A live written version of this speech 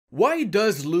Why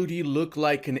does Ludi look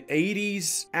like an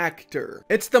 80s actor?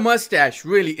 It's the mustache,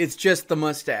 really, it's just the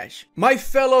mustache. My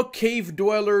fellow cave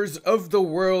dwellers of the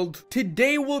world,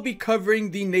 today we'll be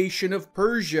covering the nation of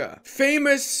Persia.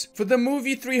 Famous for the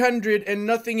movie 300 and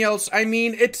nothing else. I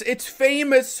mean, it's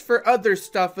famous for other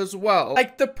stuff as well.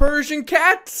 Like the Persian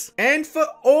cats and for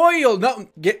oil. No,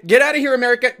 get out of here,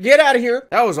 America. Get out of here.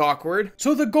 That was awkward.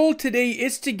 So the goal today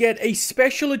is to get a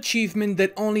special achievement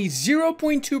that only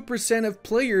 0.2% of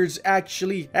players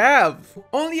actually have.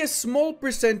 Only a small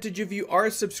percentage of you are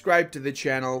subscribed to the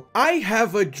channel. I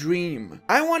have a dream.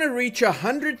 I want to reach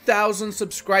 100,000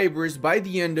 subscribers by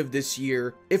the end of this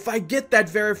year. If I get that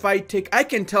verified tick, I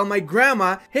can tell my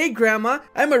grandma, hey grandma,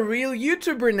 I'm a real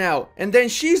YouTuber now. And then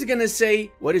she's gonna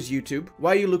say, what is YouTube?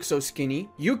 Why you look so skinny?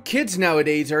 You kids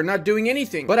nowadays are not doing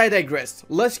anything. But I digress.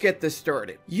 Let's get this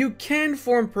started. You can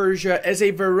form Persia as a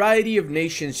variety of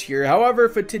nations here. However,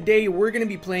 for today, we're gonna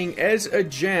be playing as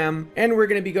Ajam, and we're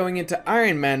going to be going into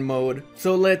Iron Man mode.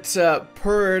 So let's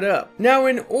purr it up. Now,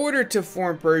 in order to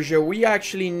form Persia, we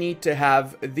actually need to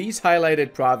have these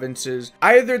highlighted provinces,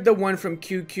 either the one from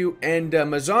QQ and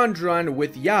Mazandran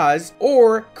with Yazd,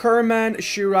 or Kerman,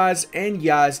 Shiraz, and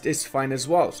Yazd is fine as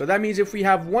well. So that means if we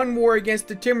have one war against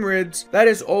the Timurids, that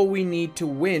is all we need to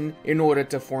win in order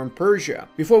to form Persia.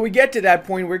 Before we get to that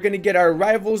point, we're going to get our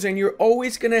rivals, and you're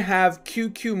always going to have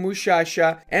QQ,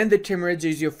 Mushasha, and the Timurids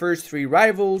as your first three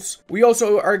rivals. We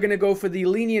also are going to go for the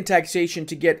lenient taxation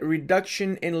to get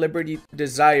reduction in liberty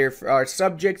desire for our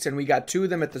subjects, and we got 2 of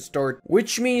them at the start,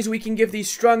 which means we can give these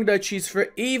strong duchies for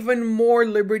even more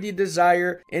liberty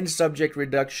desire in subject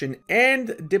reduction and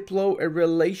diplo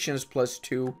relations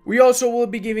 +2. We also will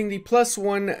be giving the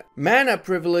 +1 mana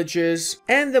privileges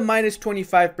and the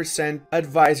 -25%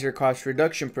 advisor cost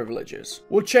reduction privileges.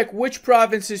 We'll check which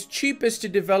province is cheapest to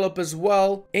develop as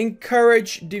well,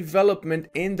 encourage development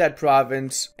in that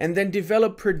province, and then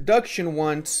develop production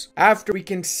once. After, we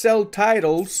can sell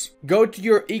titles, go to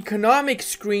your economic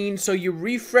screen so you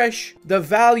refresh the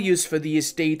values for the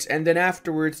estates, and then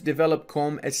afterwards develop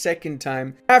com a second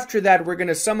time. After that, we're going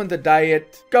to summon the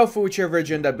diet, go for whichever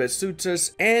agenda best suits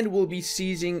us, and we'll be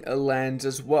seizing lands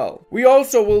as well. We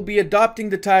also will be adopting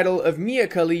the title of Mia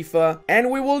Khalifa,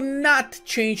 and we will not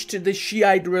change to the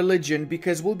Shiite religion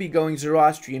because we'll be going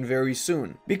Zoroastrian very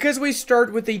soon. Because we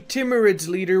start with a Timurids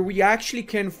leader, we actually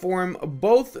can form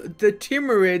both the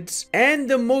Timurids and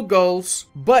the Mughals,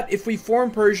 but if we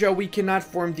form Persia, we cannot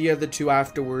form the other two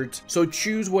afterwards. So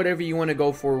choose whatever you want to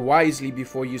go for wisely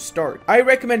before you start. I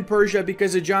recommend Persia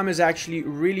because Ajam is actually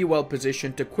really well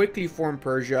positioned to quickly form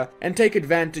Persia and take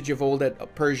advantage of all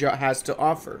that Persia has to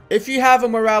offer. If you have a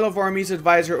morale of armies,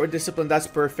 advisor, or discipline, that's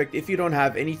perfect. If you don't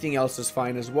have anything else, is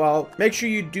fine as well. Make sure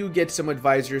you do get some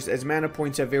advisors, as mana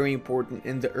points are very important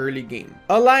in the early game.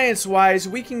 Alliance wise,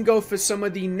 we can go for some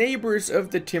of the neighbors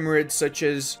of the Timurids, such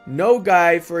as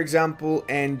Nogai, for example,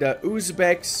 and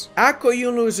Uzbeks.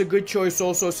 Akoyunlu is a good choice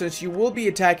also, since you will be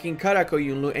attacking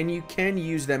Karakoyunlu and you can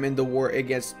use them in the war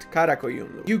against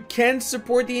Karakoyunlu. You can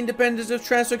support the independence of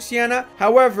Transoxiana.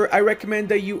 However, I recommend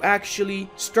that you actually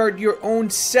start your own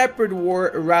separate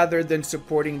war rather than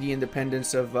supporting the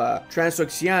independence of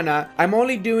Transoxiana. I'm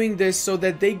only doing this so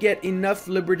that they get enough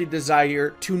liberty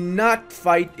desire to not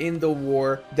fight in the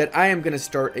war that I am going to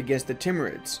start against the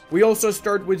Timurids. We also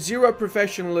start with 0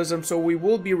 professionalism, so we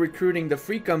will be recruiting the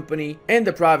Free Company and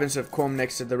the province of Qom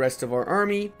next to the rest of our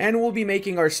army, and we'll be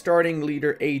making our starting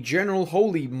leader a general.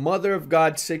 Holy mother of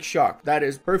God, 6 shock. That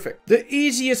is perfect. The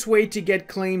easiest way to get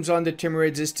claims on the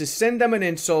Timurids is to send them an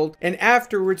insult, and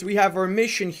afterwards we have our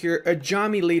mission here,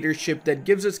 Ajami leadership, that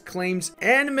gives us claims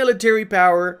and military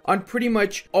power on pretty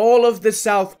much all of the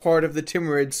south part of the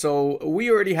Timurids. So we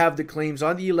already have the claims.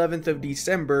 On the 11th of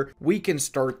December, we can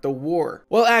start the war.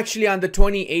 Well, actually on the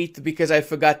 28th, because I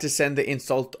forgot to send the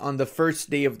insult on the first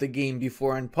day of the game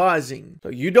before unpausing. So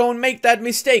you don't make that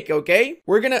mistake, okay?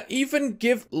 We're gonna even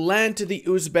give land to the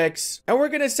Uzbeks, and we're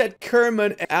gonna set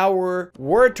Kerman our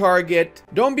war target.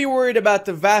 Don't be worried about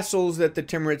the vassals that the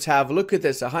Timurids have. Look at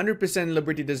this, 100%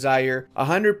 liberty desire,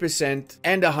 100%,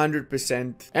 and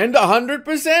 100%, and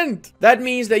 100%. That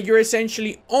means that you're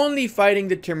essentially only fighting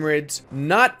the Timurids,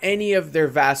 not any of their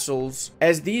vassals,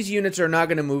 as these units are not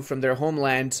gonna move from their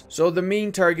homelands. So the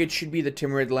main target should be the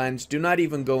Timurid lands. Do not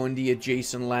even go in the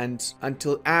adjacent lands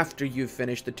until after you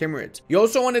finish the Timurids. You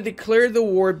also want to declare the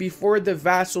war before the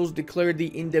vassals declare the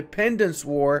independence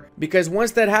war, because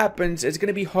once that happens, it's going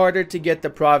to be harder to get the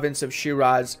province of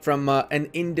Shiraz from an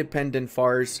independent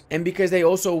Fars, and because they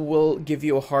also will give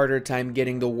you a harder time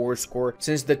getting the war score,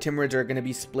 since the Timurids are going to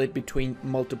be split between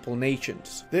multiple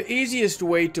nations. The easiest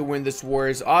way to win this war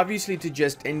is obviously to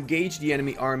just engage the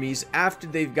enemy armies after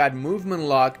they've got movement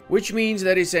lock, which means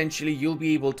that essentially you'll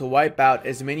be able to wipe out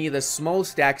as many of the small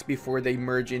stacks before they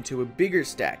merge into a bigger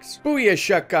stacks. Booyah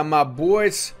shaka, my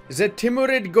boys. The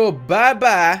Timurid go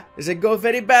bye-bye. They go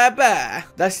very bye-bye.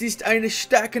 Das ist eine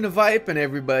starke Vipen,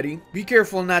 everybody. Be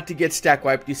careful not to get stack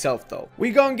wiped yourself, though.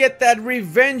 We gonna get that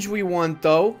revenge we want,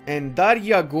 though. And there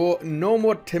you go. No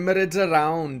more Timurids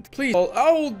around. Please.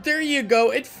 Oh, there you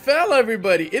go. It fell,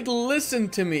 everybody. It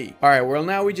listened to me. Alright, well,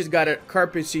 now we just gotta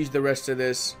carpet siege the rest of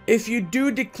this. If you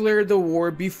do declare the war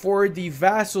before the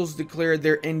vassals declare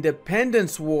their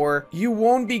independence war, you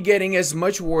won't be getting as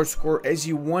much war score as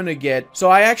you want to get. So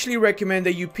I actually recommend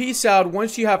that you peace out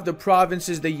once you have the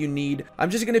provinces that you need. I'm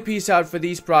just gonna peace out for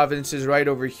these provinces right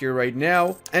over here right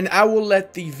now, and I will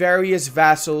let the various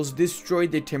vassals destroy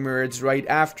the Timurids right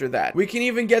after that. We can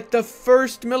even get the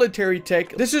first military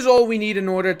tech. This is all we need in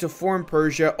order to form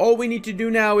Persia. All we need to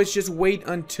do now is just wait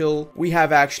until we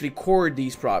have actually cored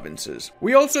these provinces.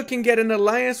 We also can get an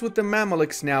alliance with the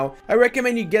Mamluks now. I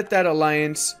recommend you get that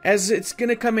alliance, as it's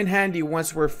gonna come in handy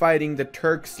once we're fighting the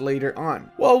Turks later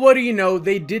on. Well, what do you know,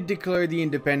 they did declare the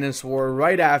independence war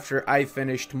right after I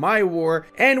finished my war,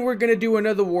 and we're gonna do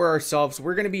another war ourselves.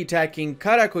 We're gonna be attacking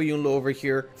Karakoyunlu over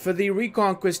here for the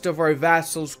reconquest of our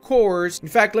vassals' cores. In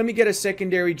fact, let me get a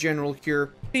secondary general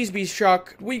here. Please be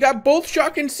shocked. We got both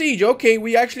shock and siege. Okay,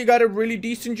 we actually got a really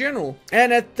decent general.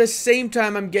 And at the same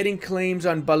time, I'm getting claims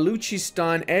on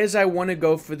Baluchistan as I want to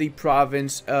go for the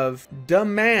province of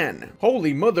Daman.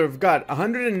 Holy mother of God,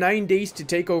 109 days to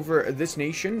take over this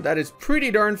nation. That is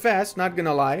pretty darn fast, not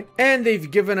gonna lie. And they've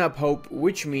given up hope,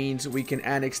 which means we can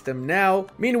annex them now.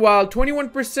 Meanwhile,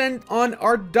 21% on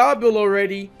Ardabil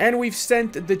already. And we've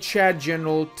sent the Chad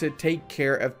general to take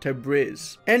care of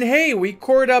Tabriz. And hey, we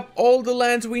cored up all the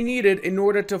lands we needed in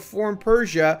order to form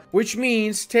Persia, which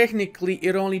means technically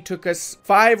it only took us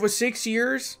 5 or 6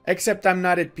 years, except I'm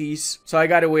not at peace, so I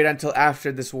gotta wait until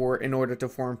after this war in order to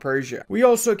form Persia. We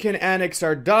also can annex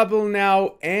our double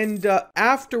now, and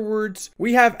afterwards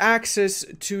we have access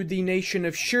to the nation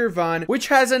of Shirvan, which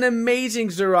has an amazing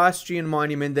Zoroastrian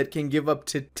monument that can give up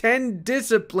to 10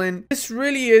 discipline. This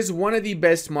really is one of the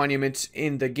best monuments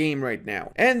in the game right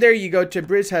now. And there you go,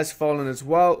 Tabriz has fallen as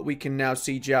well. We can now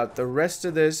siege out the rest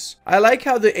of this. I like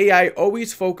how the AI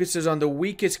always focuses on the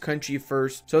weakest country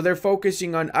first, so they're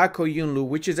focusing on Akoyunlu,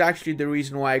 which is actually the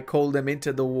reason why I called them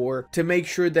into the war, to make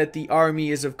sure that the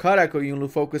armies of Karakoyunlu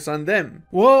focus on them.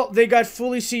 Well, they got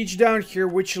fully sieged down here,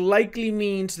 which likely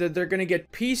means that they're gonna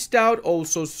get pieced out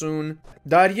also soon.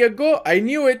 There you go, I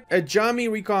knew it. A Jami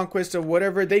reconquest of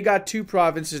whatever, they got 2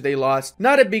 provinces they lost.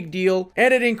 Not a big deal,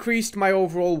 and it increased my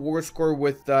overall war score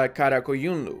with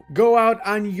Karakoyunlu. Go out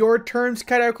on your terms,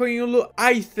 Karakoyunlu?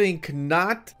 I think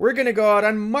not. We're gonna go out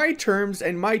on my terms,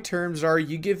 and my terms are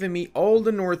you giving me all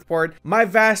the north part, my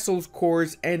vassals'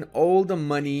 cores, and all the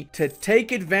money to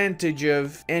take advantage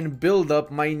of and build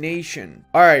up my nation.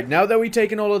 Alright, now that we've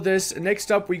taken all of this,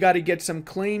 next up we gotta get some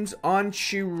claims on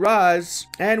Shiraz,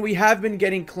 and we have been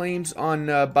getting claims on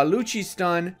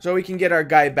Baluchistan, so we can get our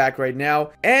guy back right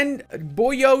now. And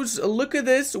boyos, look at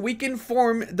this, we can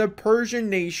form the Persian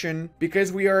nation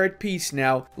because we are at peace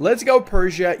now. Let's go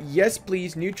Persia. Yes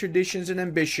please, new traditions and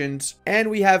ambitions. And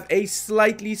we have a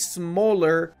slightly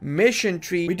smaller mission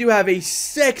tree. We do have a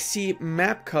sexy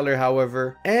map color,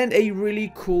 however, and a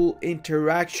really cool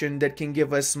interaction that can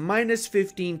give us minus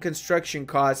 15 construction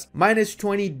costs, minus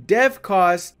 20 dev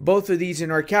costs, both of these in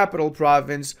our capital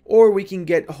province, or we can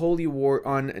get holy war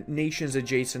on nations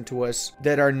adjacent to us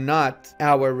that are not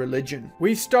our religion.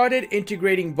 We've started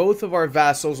integrating both of our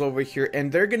vassals over here,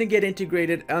 and they're gonna get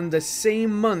integrated on the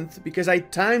same month because I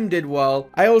timed it well.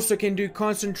 I also can do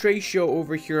concentration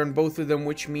over here on both of them,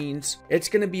 which means it's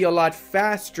gonna be a lot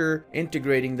faster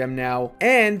integrating them now.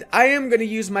 And I am gonna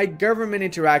use my government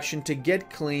interaction to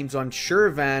get claims on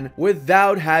Shirvan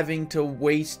without having to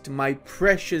waste my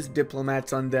precious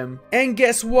diplomats on them. And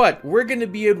guess what? We're gonna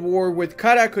be at war with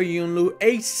Karakoyunlu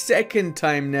a second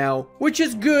time now, which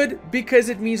is good because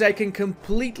it means I can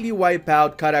completely wipe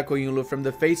out Karakoyunlu from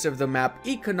the face of the map,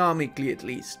 economically at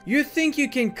least. You think you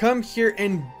can come here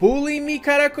and bully me,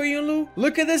 Karakoyunlu?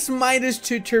 Look at this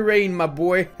 -2 terrain, my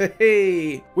boy.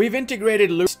 Hey, we've integrated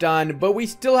Lustan, but we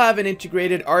still haven't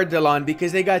integrated Ardalan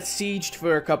because they got sieged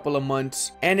for a couple of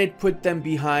months and it put them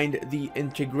behind the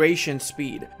integration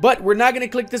speed. But we're not gonna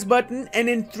click this button, and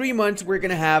in 3 months we're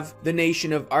gonna have the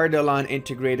nation of Ardalan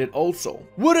integrated also.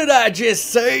 What did I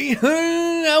just say?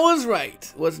 I was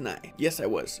right, wasn't I? Yes, I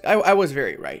was. I was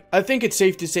very right. I think it's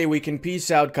safe to say we can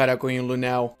peace out Karakoyunlu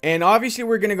now. And obviously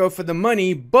we're gonna go for the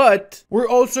money, but we're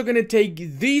also gonna take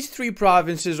these 3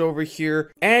 provinces over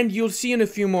here, and you'll see in a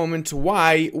few moments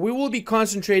why. We will be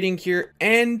concentrating here,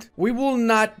 and we will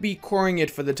not be coring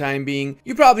it for the time being.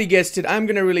 You probably guessed it, I'm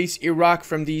gonna release Iraq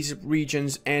from these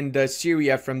regions and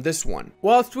Syria from this one.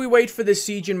 Whilst we wait for the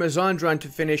siege in Mazandaran to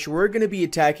finish, we're gonna be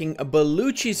attacking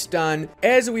Baluchistan,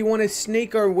 as we want to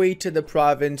snake our way to the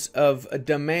province of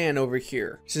Daman over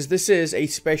here, since this is a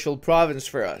special province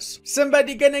for us.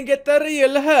 Somebody gonna get the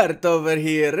real hurt over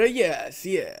here. Yes,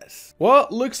 yes. Well,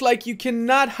 looks like you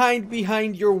cannot hide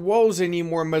behind your walls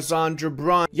anymore,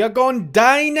 Mazandaran. You're gonna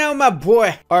die now, my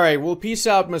boy. Alright, we'll peace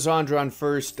out Mazandaran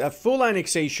first. A full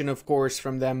annexation, of course,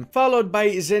 from them. Followed by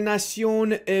the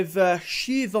Nation of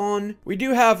Shivon. We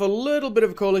do have a little bit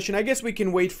of a coalition. I guess we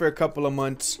can wait for a couple of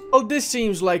months. Well, this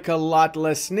seems like a lot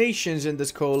less nations in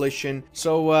this coalition.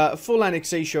 So, full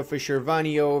annexation for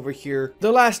Shirvanio over here.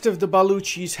 The last of the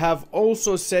Baluchis have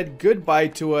also said goodbye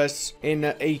to us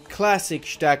in a classic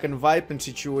Shtak and Vipen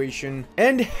situation.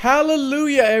 And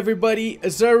hallelujah, everybody,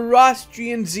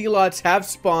 Zoroastrian zealots have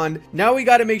spawned. Now we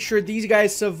gotta make sure these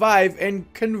guys survive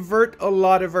and convert a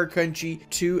lot of our country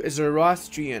to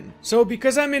Zoroastrian. So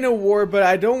because I'm in a war, but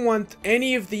I don't want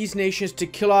any of these nations to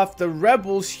kill off the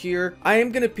rebels here, I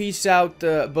am gonna peace out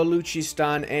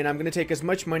Baluchistan, and I'm gonna take as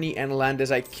much money and land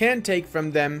as I can take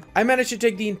from them. I managed to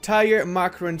take the entire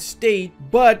Makran state,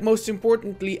 but most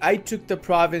importantly, I took the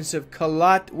province of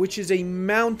Kalat, which is a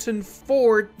mountain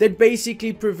fort that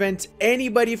basically prevents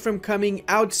anybody from coming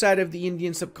outside of the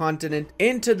Indian subcontinent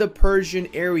into the Persian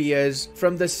areas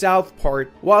from the south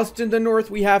part, whilst in the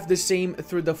north we have the same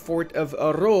through the fort of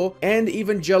Aro and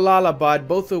even Jalalabad,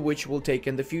 both of which we'll take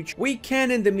in the future. We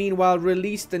can in the meanwhile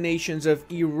release the nations of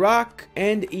Iraq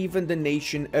and even the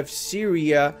nation of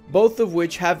Syria, both of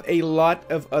which have a lot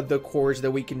of other cores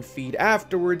that we can feed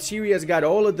afterwards. Syria's got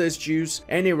all of this juice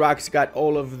and Iraq's got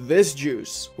all of this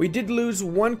juice. We did lose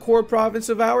one core province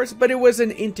of ours, but it was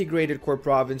an integrated core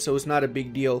province, so it's not a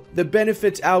big deal. The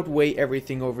benefits outweigh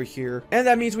everything over here, and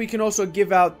that means we can also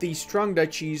give out the strong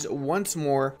duchies once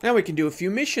more, and we can do a few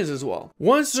missions as well.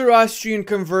 Once Zoroastrian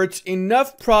converts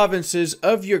enough provinces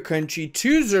of your country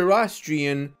to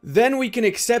Zoroastrian, then we can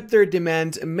accept their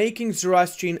demands, making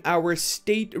Zoroastrian our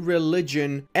state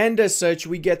religion, and as such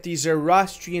we get the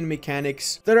Zoroastrian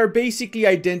mechanics that are basically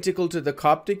identical to the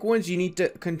Coptic ones. You need to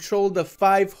control the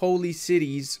 5 holy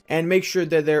cities and make sure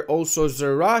that they're also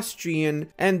Zoroastrian,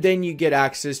 and then you get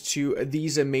access to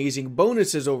these amazing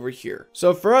bonuses over here.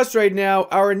 So for us right now,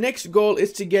 our next goal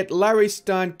is to get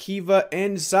Laristan, Khiva,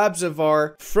 and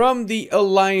Zabzavar from the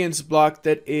alliance block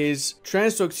that is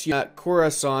Transoxiana,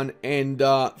 Khorasan, and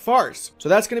Fars. So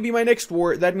that's going to be my next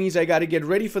war. That means I got to get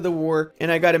ready for the war,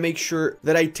 and I got to make sure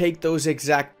that I take those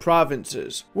exact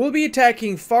provinces. We'll be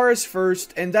attacking Fars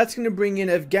first, and that's going to bring in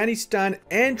Afghanistan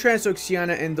and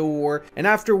Transoxiana in the war, and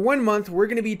after 1 month we're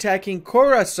going to be attacking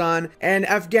Khorasan, and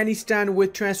Afghanistan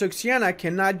with Transoxiana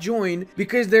cannot join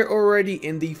because they're already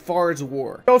in the Fars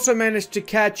war. We also managed to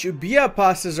catch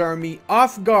Biapas's army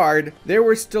off guard. They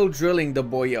were still drilling the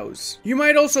boyos. You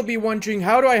might also be wondering,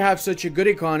 how do I have such a good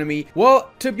economy?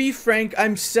 Well, to be frank,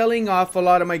 I'm selling off a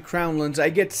lot of my crownlands. I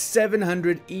get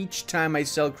 700 each time I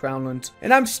sell crownlands,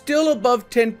 and I'm still above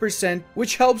 10%,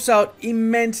 which helps out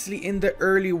immensely in the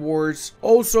early wars.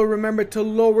 Also, remember to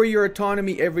lower your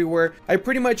autonomy everywhere. I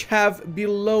pretty much have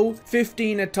below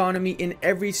 15 autonomy in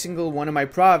every single one of my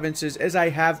provinces, as I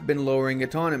have been lowering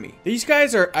autonomy. These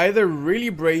guys are either really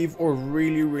brave or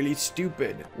really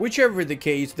stupid. Whichever the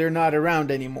case, they're not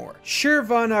around anymore.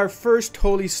 Shirvan, our first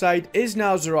holy site, is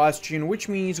now Zoroastrian, which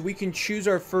means we can choose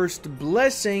our first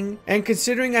blessing, and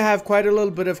considering I have quite a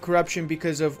little bit of corruption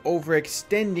because of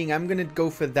overextending, I'm gonna go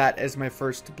for that as my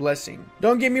first blessing.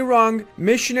 Don't get me wrong,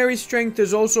 missionary strength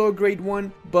is also a great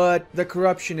one, but the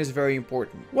corruption is very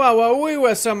important. Wow, we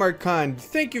were Samarkand.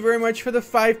 Thank you very much for the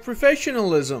 5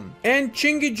 professionalism. And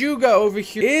Chingijuga over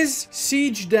here is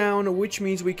siege down, which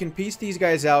means we can piece these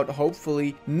guys out,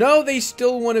 hopefully. No, they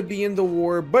still want to be in the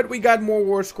war, but we got more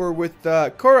war score with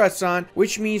Khorasan,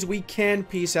 which means we can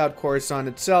piece out Khorasan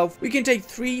itself. We can take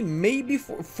 3, maybe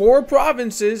 4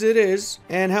 provinces, it is.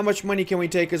 And how much money can we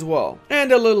take as well?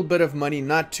 And a little bit of money,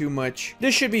 not too much.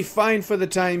 This should be fine for the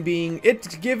time being.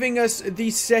 It's giving us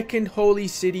the second holy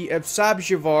city of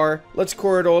Sabjivar. Let's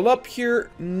core it all up here.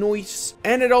 Nice.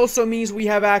 And it also means we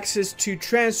have access to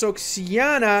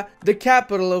Transoxiana, the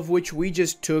capital of which we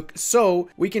just took. So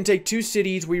we can take 2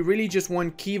 cities. We really just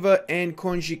want Khiva and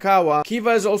Konjikawa.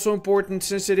 Khiva is also important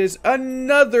since it is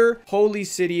another holy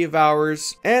city of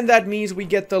ours. And that means we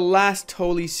get the last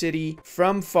holy city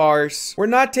from Fars. We're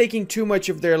not taking too much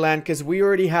of their land because we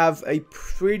already have a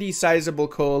pretty sizable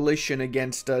coalition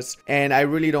against us. And I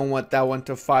really don't want that one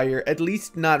to fire. At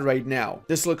least not right now.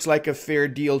 This looks like a fair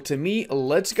deal to me.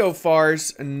 Let's go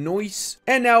Fars. Nice.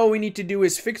 And now all we need to do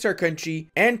is fix our country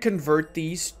and convert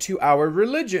these to our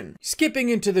religion. Skipping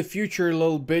into the future a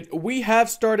little bit, we have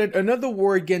started another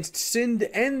war against Sindh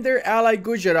and their ally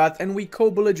Gujarat, and we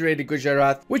co-belligerated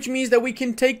Gujarat, which means that we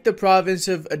can take the province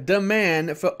of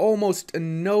Daman for almost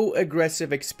no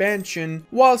aggressive expansion,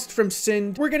 whilst from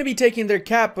Sindh, we're going to be taking their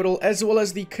capital as well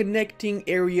as the connecting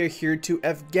area here to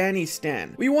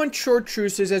Afghanistan. We want short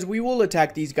truces as we will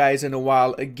attack these guys in a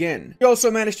while again. We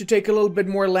also managed to take a little bit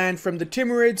more land from the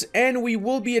Timurids, and we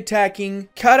will be attacking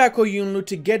Karakoyunlu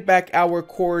to get back our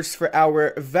cores for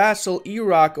our vassal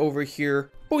Iraq over here.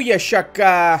 Booyah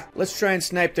shaka! Let's try and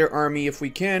snipe their army if we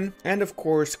can, and of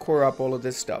course core up all of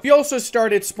this stuff. We also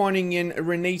started spawning in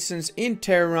Renaissance in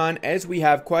Tehran as we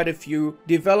have quite a few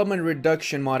development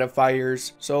reduction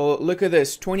modifiers. So look at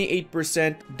this,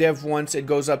 28% dev once, it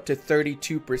goes up to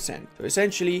 32%. So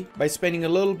essentially, by spending a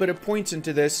little bit of points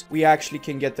into this, we actually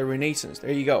can get the Renaissance.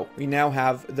 There you go. We now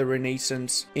have the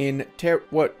Renaissance in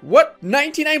What?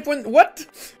 99 point, what?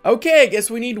 Okay, I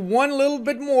guess we need one little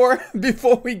bit more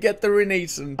before we get the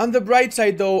Renaissance. On the bright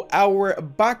side though, our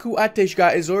Baku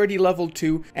Ateshga is already level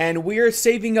 2, and we are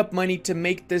saving up money to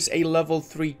make this a level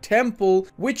 3 temple,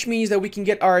 which means that we can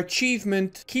get our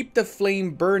achievement, Keep the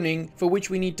Flame Burning, for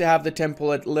which we need to have the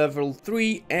temple at level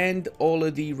 3 and all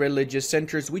of the religious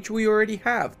centers, which we already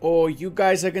have. Oh, you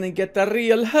guys are gonna get the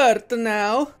real hurt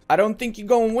now. I don't think you're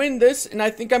gonna win this, and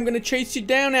I think I'm gonna chase you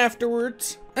down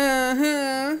afterwards.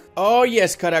 Oh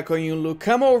yes, Karakoyunlu,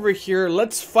 come over here.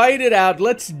 Let's fight it out.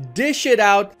 Let's dish it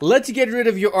out. Let's get rid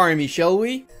of your army, shall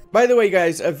we? By the way,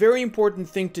 guys, a very important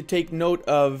thing to take note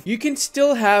of, you can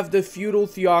still have the feudal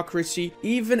theocracy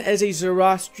even as a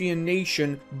Zoroastrian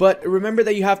nation, but remember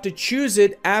that you have to choose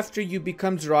it after you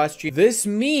become Zoroastrian. This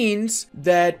means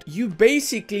that you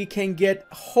basically can get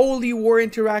holy war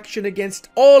interaction against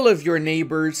all of your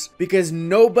neighbors because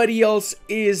nobody else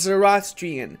is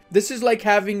Zoroastrian. This is like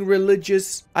having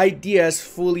religious ideas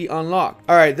fully unlocked.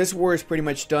 Alright, this war is pretty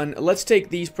much done. Let's take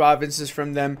these provinces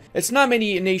from them. It's not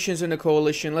many nations in the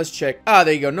coalition. Let's check. Ah,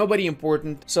 there you go. Nobody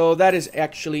important. So that is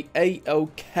actually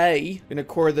a-okay. Gonna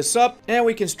core this up and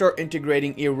we can start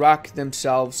integrating Iraq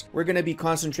themselves. We're gonna be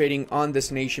concentrating on this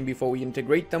nation before we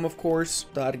integrate them, of course.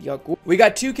 We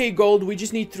got 2k gold. We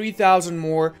just need 3,000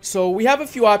 more. So we have a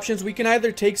few options. We can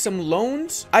either take some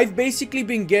loans. I've basically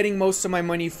been getting most of my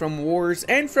money from wars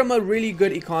and from a really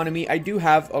good economy. I do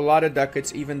have a lot of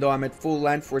ducats even though I'm at full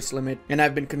land force limit, and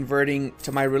I've been converting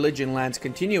to my religion lands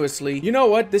continuously. You know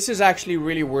what? This is actually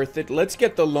really worth it. Let's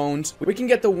get the loans. We can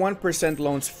get the 1%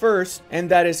 loans first, and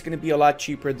that is going to be a lot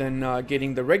cheaper than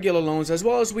getting the regular loans, as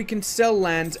well as we can sell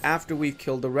lands after we've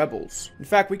killed the rebels. In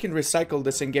fact, we can recycle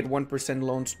this and get 1%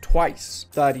 loans twice.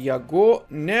 There you go.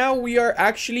 Now we are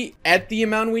actually at the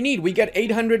amount we need. We get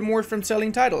 800 more from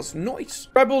selling titles. Nice.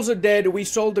 Rebels are dead. We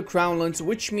sold the crownlands,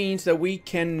 which means that we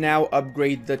can now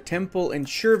upgrade the temple in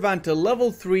Shirvan to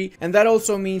level 3, and that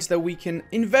also means that we can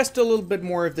invest a little bit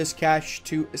more of this cash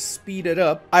to speed it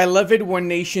up. I love it when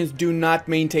nations do not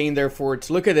maintain their forts.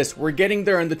 Look at this. We're getting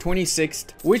there on the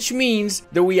 26th, which means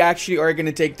that we actually are going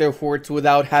to take their forts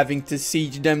without having to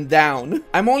siege them down.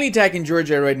 I'm only attacking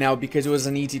Georgia right now because it was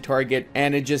an easy target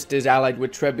and it just is allied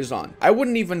with Trebizond. I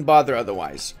wouldn't even bother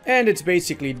otherwise. And it's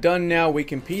basically done now. We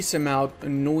can peace them out.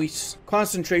 Nice.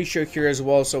 Concentration here as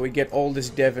well, so we get all this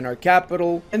dev in our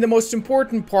capital. And the most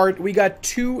important part, we got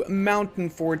 2 mountain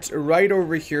forts right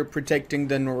over here protecting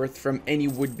the north from any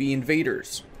would-be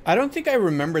invaders. I don't think I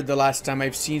remember the last time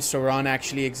I've seen Sauron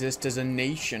actually exist as a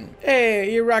nation.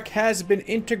 Hey, Iraq has been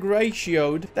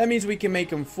integratioed. That means we can make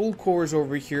them full cores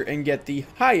over here and get the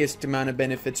highest amount of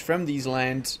benefits from these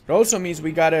lands. It also means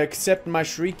we gotta accept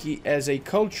Mashriki as a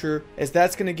culture, as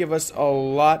that's gonna give us a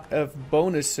lot of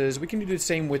bonuses. We can do the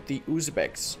same with the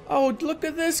Uzbeks. Oh, look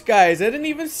at this, guys. I didn't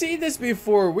even see this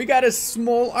before. We got a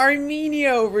small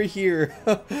Armenia over here.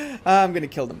 I'm gonna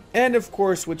kill them. And of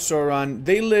course, with Sauron,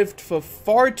 they lived for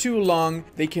far too long.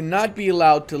 They cannot be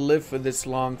allowed to live for this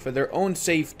long for their own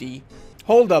safety.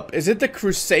 Hold up, is it the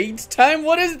Crusades time?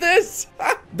 What is this?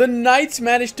 The knights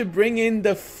managed to bring in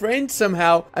the French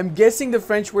somehow. I'm guessing the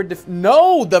French were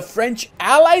no, the French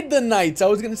allied the knights. I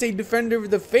was gonna say defender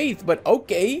of the faith, but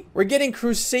okay. We're getting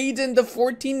crusades in the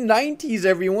 1490s,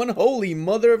 everyone. Holy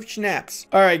mother of schnapps.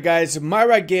 Alright guys,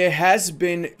 Mare has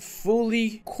been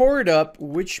fully cored up,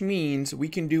 which means we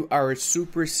can do our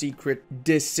super secret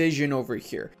decision over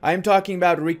here. I'm talking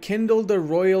about Rekindle the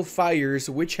Royal Fires,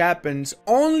 which happens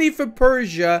only for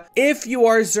Persia if you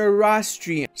are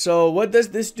Zoroastrian. So what does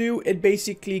this do? It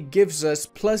basically gives us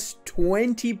plus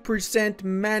 20%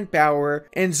 manpower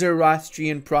in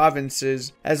Zoroastrian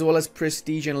provinces, as well as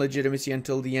prestige and legitimacy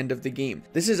until the end of the game.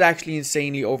 This is actually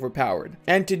insanely overpowered.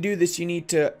 And to do this, you need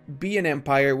to be an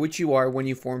empire, which you are when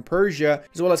you form Persia,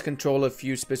 as well as control a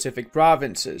few specific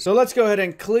provinces. So let's go ahead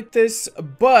and click this,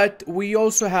 but we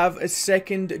also have a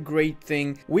second great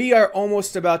thing. We are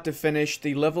almost about to finish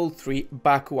the level 3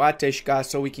 Baku Ateshka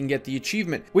so we can get the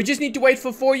achievement. We just need to wait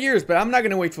for 4 years, but I'm not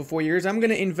going to wait for 4 years. I'm going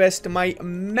to invest my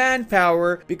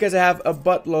manpower because I have a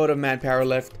buttload of manpower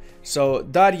left. So,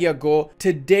 there you go.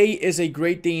 Today is a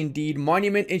great day indeed.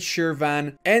 Monument in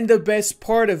Shirvan. And the best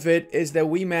part of it is that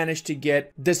we managed to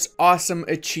get this awesome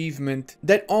achievement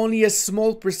that only a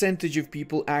small percentage of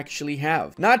people actually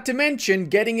have. Not to mention,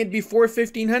 getting it before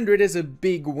 1500 is a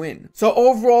big win. So,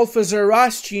 overall for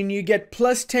Zoroastrian, you get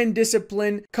plus 10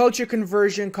 discipline, culture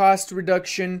conversion cost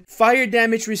reduction, fire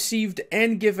damage received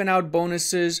and given out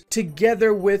bonuses,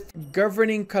 together with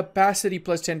governing capacity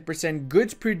plus 10%,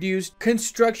 goods produced,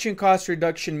 construction cost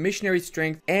reduction, missionary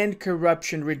strength, and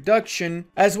corruption reduction,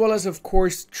 as well as of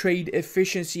course trade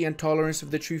efficiency and tolerance of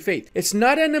the true faith. It's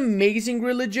not an amazing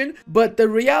religion, but the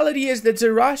reality is that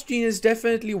Zoroastrian is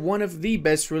definitely one of the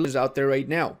best religions out there right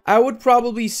now. I would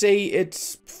probably say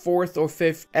it's 4th or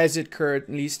 5th as it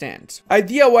currently stands.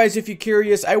 Idea wise, if you're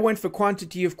curious, I went for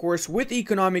quantity of course, with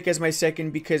economic as my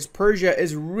second, because Persia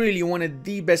is really one of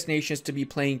the best nations to be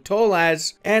playing toll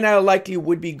as, and I likely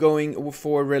would be going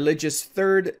for religious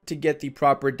third to get the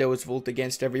proper dose volt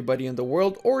against everybody in the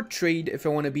world, or trade if I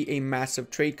want to be a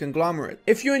massive trade conglomerate.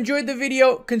 If you enjoyed the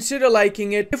video, consider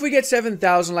liking it. If we get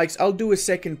 7,000 likes, I'll do a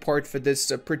second part for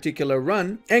this particular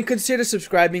run, and consider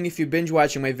subscribing if you binge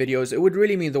watching my videos. It would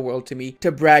really mean the world to me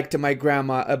to brag to my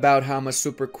grandma about how I'm a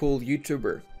super cool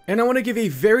YouTuber. And I want to give a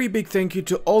very big thank you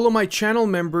to all of my channel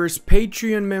members,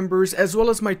 Patreon members, as well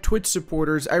as my Twitch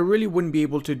supporters. I really wouldn't be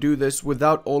able to do this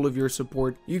without all of your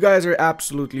support. You guys are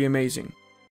absolutely amazing.